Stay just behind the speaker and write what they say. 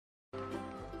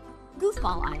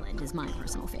Goofball Island is my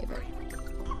personal favorite.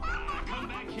 Come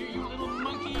back here, you little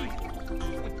monkey!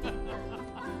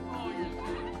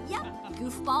 Yep,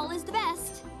 Goofball is the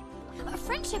best.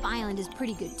 Friendship Island is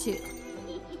pretty good, too.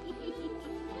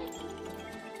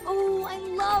 Oh, I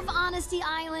love Honesty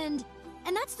Island.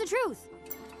 And that's the truth.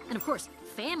 And of course,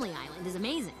 Family Island is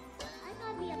amazing.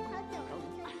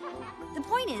 The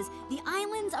point is, the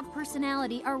islands of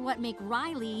personality are what make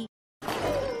Riley...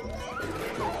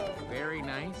 Very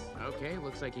nice. Okay,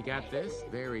 looks like you got this.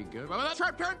 Very good. Oh, that's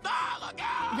sharp turn! Ah, look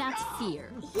out! That's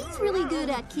Fear. He's really good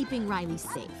at keeping Riley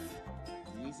safe.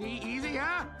 Easy, easy,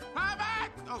 huh? Come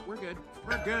back! Oh, we're good.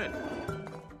 We're good.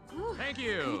 Ooh, Thank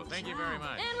you. Thank you very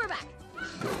much. And we're back.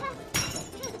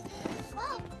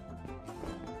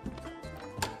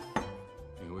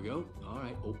 Here we go. All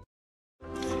right. Oh.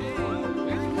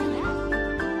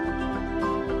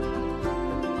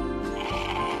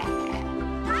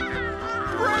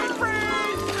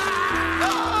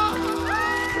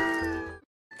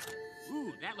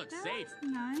 Ooh, that looks safe.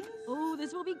 Nice. Oh,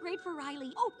 this will be great for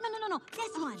Riley. Oh, no.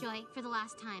 This one. Joy, for the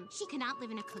last time, she cannot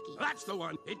live in a cookie. That's the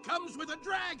one. It comes with a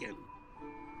dragon.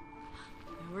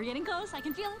 We're getting close. I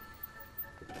can feel it.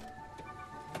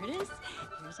 There it is.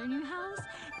 Here's our new house.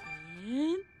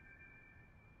 And...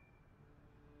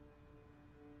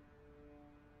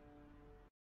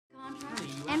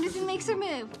 Anderson makes her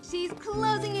move. She's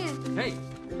closing in. Hey.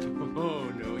 Oh,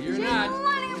 no, you're She's not.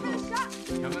 lining up for the shot.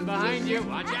 Coming behind you.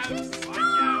 Watch out. She Watch out.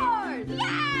 scored!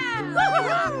 Yeah!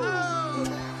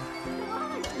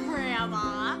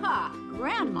 Grandma. Huh.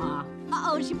 Grandma.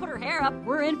 Uh-oh, she put her hair up.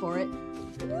 We're in for it.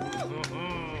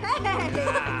 Hey,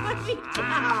 put me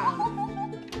down.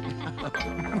 What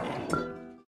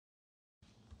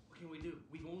can we do?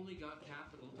 We've only got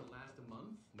capital to last a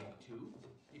month, maybe 2.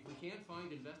 If we can't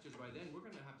find investors by then, we're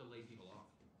going to have to lay people off.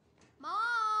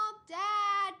 Mom,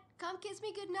 Dad, come kiss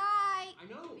me goodnight. I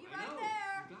know, Be I right know.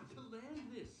 there. We've got to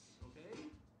land this, okay?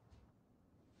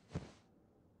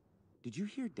 Did you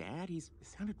hear Dad? He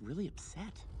sounded really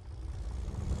upset.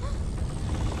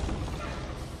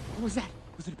 What was that?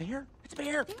 Was it a bear? It's a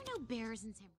bear! There are no bears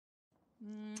in San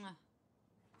Mwah.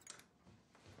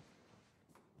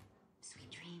 Sweet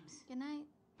dreams. Good night.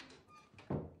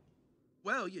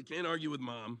 Well, you can't argue with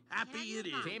Mom. Happy Can't it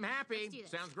is. argue with Team happy. Let's do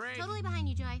this. Sounds great. Totally behind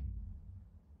you, Joy.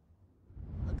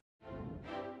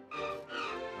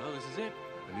 Well, this is it.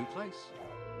 A new place.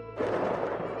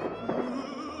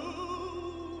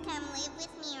 Come live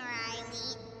with me,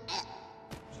 Riley.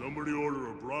 Somebody order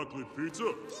a broccoli pizza?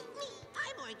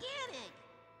 I'm organic.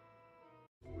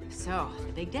 So,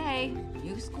 the big day.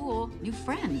 New school, new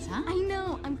friends, huh? I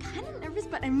know. I'm kind of nervous,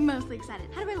 but I'm mostly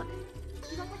excited. How do I look?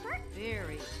 You like my shirt?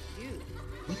 Very cute.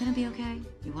 You gonna be okay?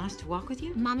 You want us to walk with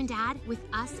you? Mom and Dad, with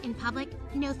us in public?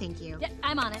 No, thank you. Yeah,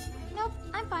 I'm on it. Nope,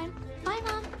 I'm fine. Bye,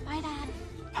 Mom. Bye, Dad.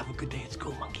 Have a good day at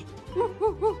school, monkey.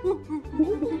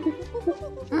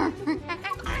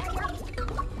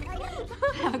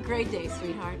 Have a great day,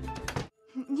 sweetheart.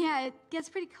 Yeah, it gets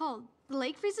pretty cold. The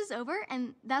lake freezes over,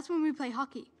 and that's when we play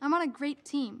hockey. I'm on a great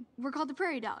team. We're called the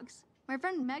Prairie Dogs. My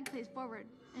friend Meg plays forward,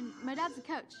 and my dad's the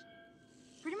coach.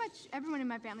 Pretty much everyone in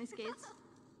my family skates.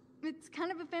 It's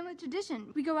kind of a family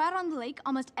tradition. We go out on the lake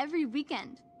almost every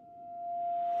weekend.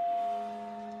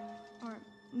 Or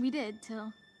we did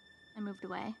till I moved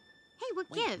away. Hey, what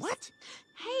gives? What?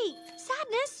 Hey,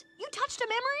 Sadness, you touched a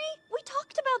memory? We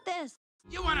talked about this.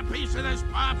 You want a piece of this,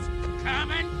 Pops? Come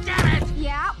and get it!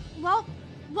 Yeah, well...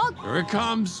 Here it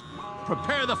comes.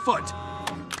 Prepare the foot.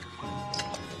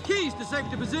 Keys to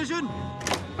safety position.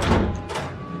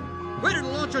 Ready to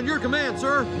launch on your command,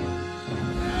 sir.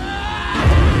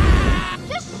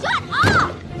 Just shut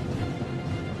up!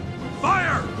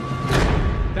 Fire!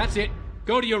 That's it.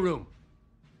 Go to your room.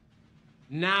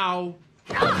 Now.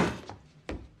 Come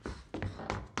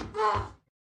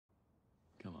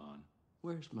on.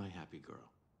 Where's my happy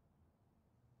girl?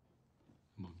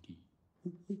 Monkey.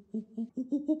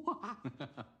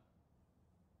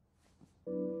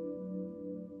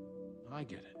 I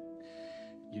get it.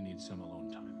 You need some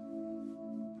alone time.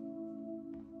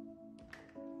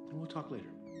 And we'll talk later.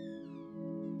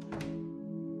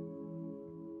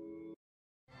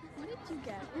 What did you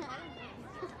get?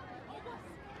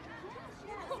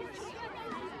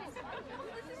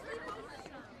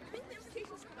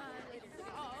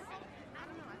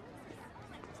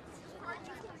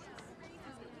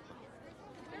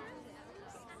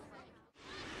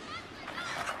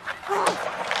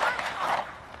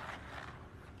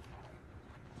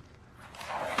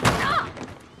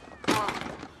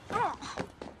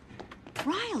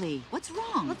 Riley, what's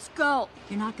wrong? Let's go.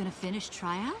 You're not gonna finish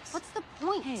tryouts? What's the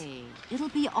point. Hey, it'll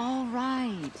be all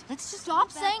right. Let's just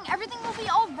Stop saying everything will be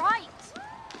all right.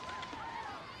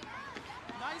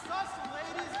 Nice hustle,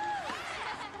 ladies.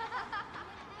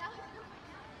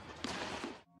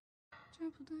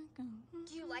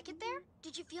 Do you like it there?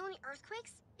 Did you feel any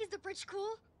earthquakes? Is the bridge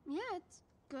cool? Yeah, it's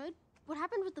good. What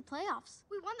happened with the playoffs?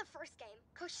 We won the first game.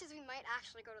 Coach says we might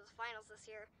actually go to the finals this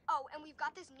year. Oh, and we've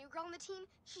got this new girl on the team.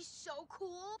 She's so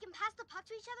cool. We can pass the puck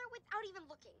to each other without even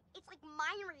looking. It's like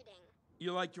mind reading.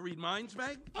 You like to read minds,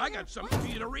 Meg? I got something for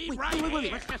you to read right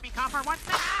here. Let's just be calm for 1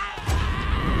 second.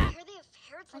 I hear they have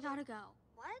ferrets. I gotta go.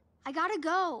 What? I gotta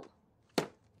go.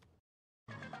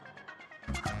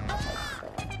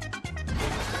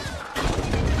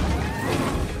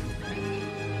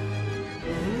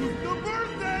 The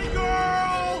birthday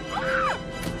girl!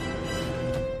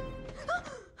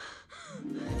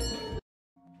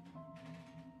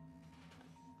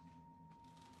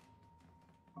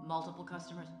 multiple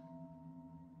customers.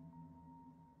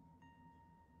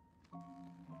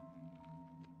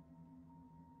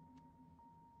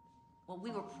 Well,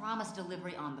 we were promised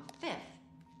delivery on the 5th.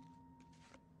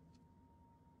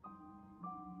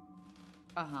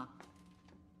 Uh-huh.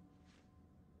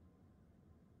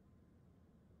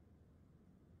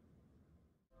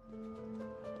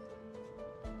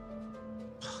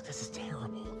 Oh, this is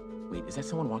terrible. Wait, is that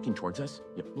someone walking towards us?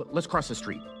 Yep, let's cross the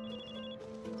street.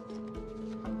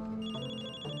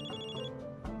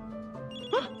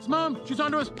 It's Mom! She's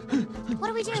onto us! What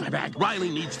do we do? My bag. Riley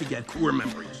needs to get core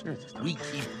memories. We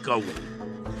keep going.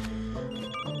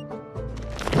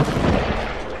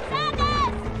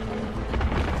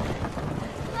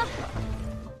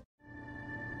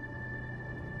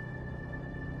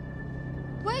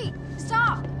 Wait!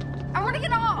 Stop! I want to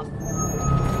get off!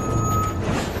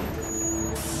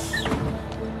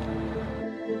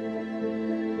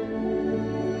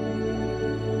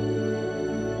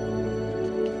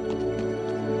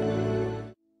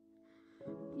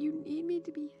 You need me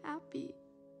to be happy,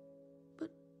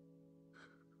 but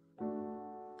I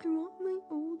want my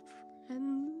old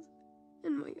friends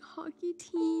and my hockey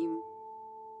team.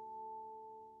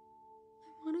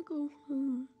 I want to go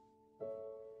home.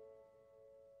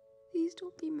 Please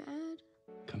don't be mad.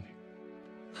 Come here.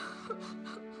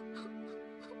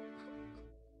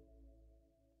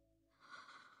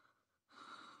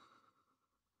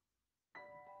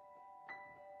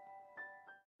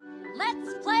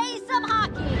 Let's play some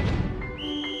hockey.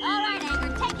 All right,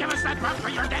 Anchor, take Give us that puck for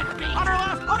your dead feet. On our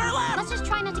left, on our left. Let's just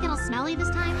try not to get all smelly this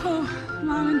time. Oh,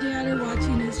 Mom and Dad are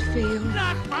watching us fail.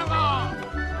 Not for long.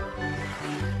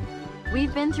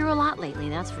 We've been through a lot lately,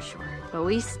 that's for sure. But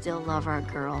we still love our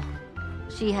girl.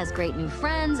 She has great new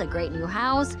friends, a great new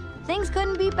house. Things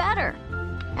couldn't be better.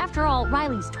 After all,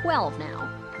 Riley's 12 now.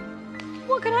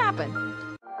 What could happen?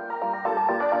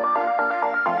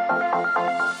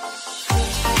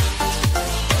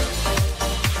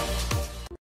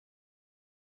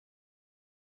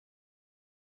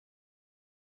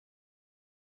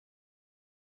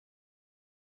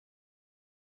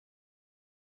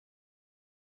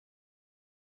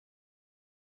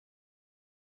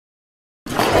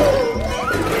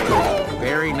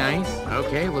 Very nice.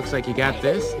 Okay, looks like you got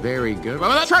this. Very good. Oh,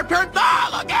 that's sharp turn. Oh,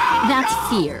 look out! That's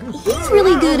Fear. He's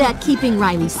really good at keeping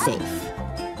Riley safe.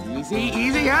 Easy,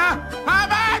 easy, huh? Hi,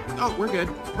 back! Oh, we're good.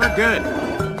 We're good.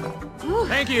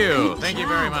 Thank you. Thank you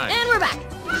very much. And we're back.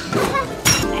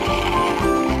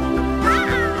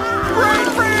 Brain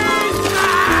freeze!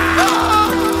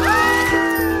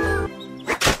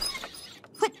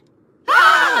 What?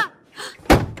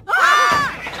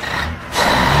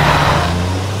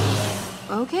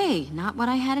 Okay, not what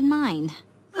I had in mind.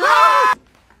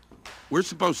 We're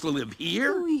supposed to live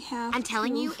here? We have I'm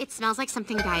telling you, it smells like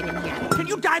something died in here. Can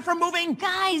you die from moving?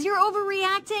 Guys, you're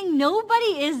overreacting.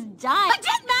 Nobody is dying. A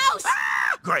dead mouse!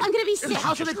 Great. I'm gonna be It's sick. the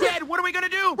house of the dead. What are we gonna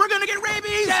do? We're gonna get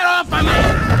rabies. Get off of me!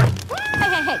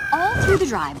 Hey, all through the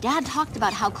drive, Dad talked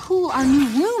about how cool our new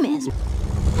room is.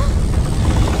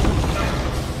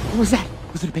 What was that?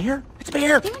 Was it a bear? It's a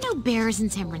bear! There were no bears in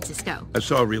San Francisco. I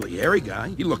saw a really hairy guy.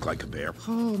 He looked like a bear.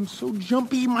 Oh, I'm so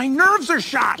jumpy. My nerves are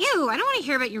shot. Ew, I don't want to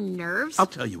hear about your nerves. I'll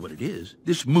tell you what it is.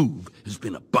 This move has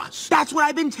been a bust. That's what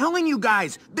I've been telling you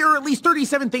guys. There are at least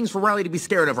 37 things for Riley to be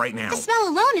scared of right now. The smell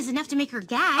alone is enough to make her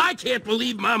gag. I can't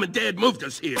believe Mom and Dad moved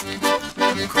us here. Hello,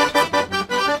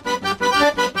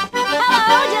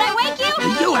 did I wake you?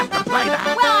 You have to play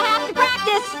that. Well, I have to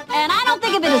practice. And I don't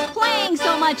think of it as playing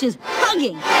so much as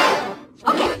hugging.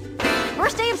 Okay,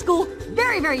 First day of school.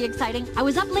 Very, very exciting. I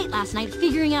was up late last night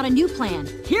figuring out a new plan.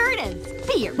 Here it is.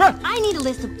 Fear. I need a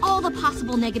list of all the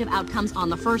possible negative outcomes on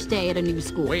the first day at a new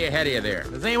school. Way ahead of you there.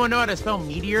 Does anyone know how to spell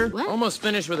meteor? What? Almost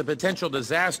finished with the potential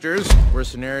disasters, where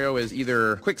scenario is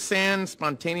either quicksand,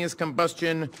 spontaneous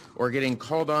combustion, or getting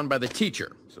called on by the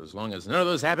teacher. So as long as none of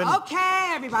those happen...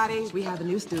 Okay, everybody. We have a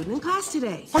new student in class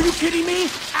today. Are you kidding me?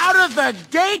 Out of the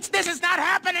gates? This is not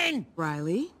happening!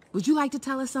 Riley, would you like to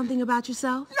tell us something about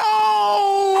yourself?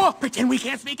 No! Pretend we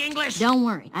can't speak English. Don't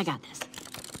worry, I got this.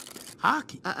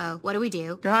 Hockey. Uh-oh, what do we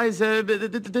do? Guys, here,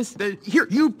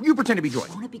 you pretend to be Joy.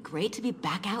 Won't it be great to be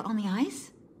back out on the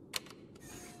ice?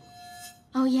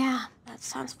 Oh yeah, that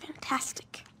sounds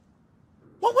fantastic.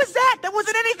 What was that? That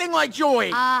wasn't anything like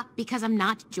Joy. Because I'm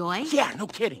not Joy? Yeah, no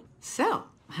kidding. So,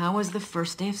 how was the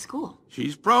first day of school?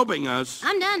 She's probing us.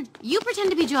 I'm done. You pretend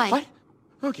to be Joy. What?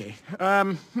 Okay,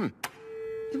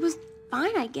 It was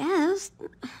fine, I guess.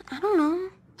 I don't know.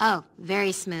 Oh,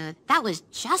 very smooth. That was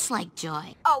just like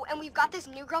Joy. Oh, and we've got this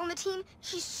new girl on the team.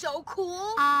 She's so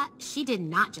cool. She did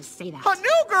not just say that. A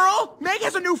new girl? Meg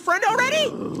has a new friend already?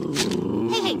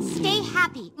 Hey, stay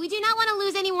happy. We do not want to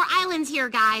lose any more islands here,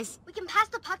 guys. We can pass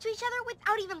the puck to each other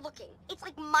without even looking. It's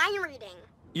like mind reading.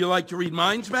 You like to read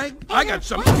minds, Meg? I got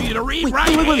something for you to read right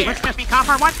here. Let's just be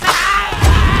copper. What's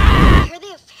that? I hear they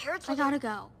have ferrets. I gotta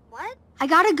go. What? I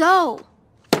gotta go.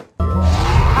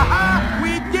 Haha!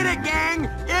 We did it, gang!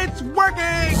 It's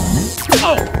working!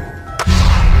 Oh!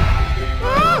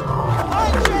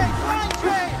 Line change!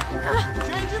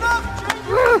 Change it up! Change it up!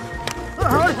 No!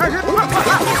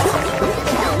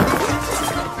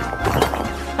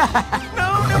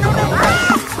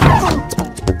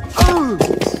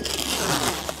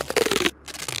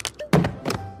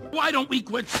 Why don't we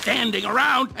quit standing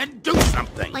around and do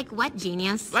something? Like what,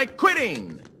 genius? Like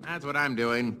quitting! That's what I'm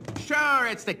doing. Sure,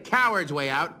 it's the coward's way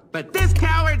out, but this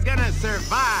coward's gonna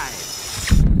survive!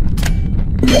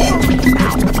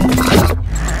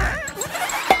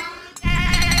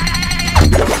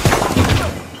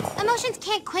 Emotions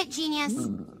can't quit, genius.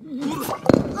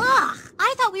 Ugh,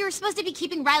 I thought we were supposed to be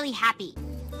keeping Riley happy.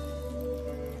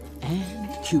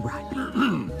 And cue Riley.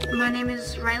 My name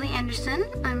is Riley Anderson.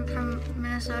 I'm from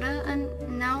Minnesota, and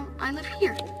now I live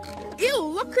here. Ew,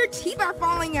 look, her teeth are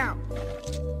falling out.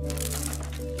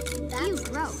 That's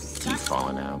gross. Teeth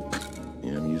falling out.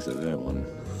 Yeah, I'm used to that one.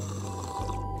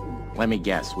 Let me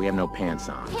guess, we have no pants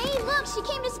on. Hey, look, she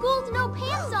came to school with no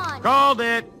pants on. Called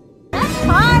it! Let's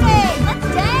party!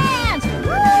 Let's dance!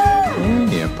 Woo!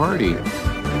 Yeah, party.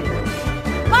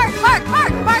 Bark!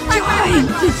 Joy,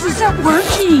 this isn't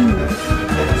working.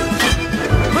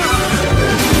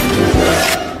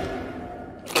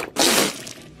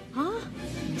 Huh?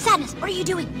 Sadness, what are you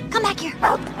doing? Come back here.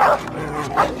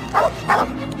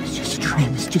 It's just a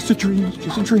dream, it's just a dream, it's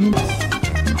just a dream.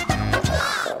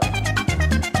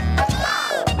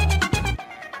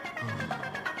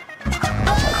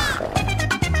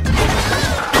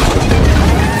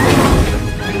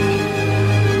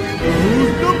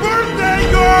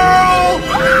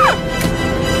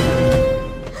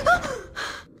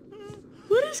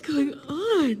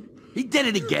 He did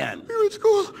it again. We were at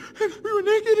school, and we were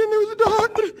naked, and there was a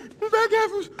dog, but the back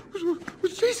half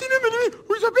was chasing him, and it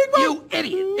was a big one. You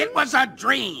idiot! It was a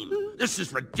dream! This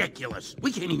is ridiculous.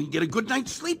 We can't even get a good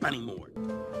night's sleep anymore.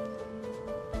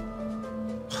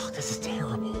 Oh, this is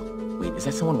terrible. Wait, is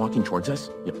that someone walking towards us?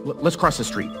 Yeah, let's cross the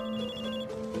street.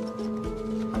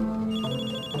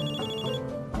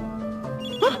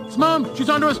 It's Mom! She's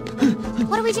onto us!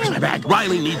 What do we do? My bag.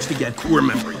 Riley needs to get core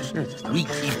memories. We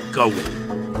keep going.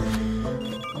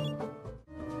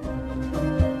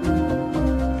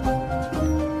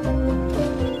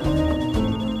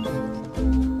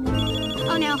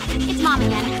 Oh no, it's Mom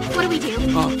again. What do we do?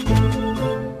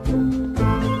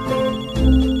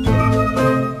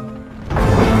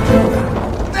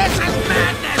 This is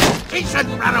madness! He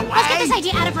shouldn't run away! Let's get this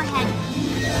idea out of her head.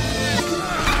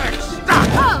 It's stuck!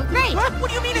 Oh, great! What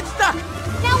do you mean it's stuck?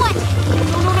 Now what?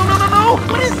 No!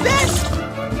 What is this?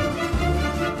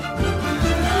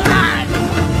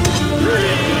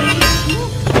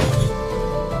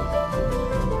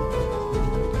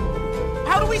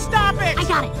 How do we stop it? I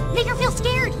got it. Make her feel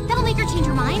scared. That'll make her change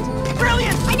her mind.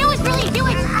 Brilliant! I know it's brilliant. Do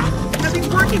it. Nothing's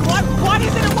working. Why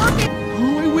isn't it working?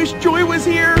 Oh, I wish Joy was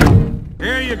here.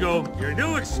 There you go. Your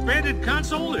new expanded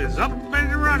console is up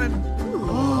and running.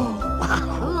 Cool.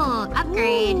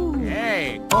 Upgrade.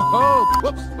 Hey. Oh,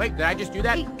 whoops. Wait, did I just do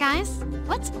that? Hey, guys,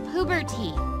 what's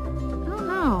puberty? I don't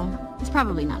know. It's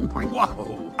probably not important.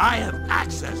 Whoa! I have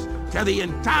access to the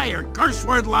entire curse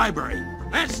word library.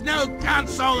 This new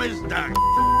console is done.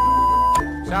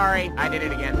 Sorry, I did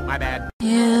it again. My bad.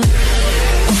 Yeah.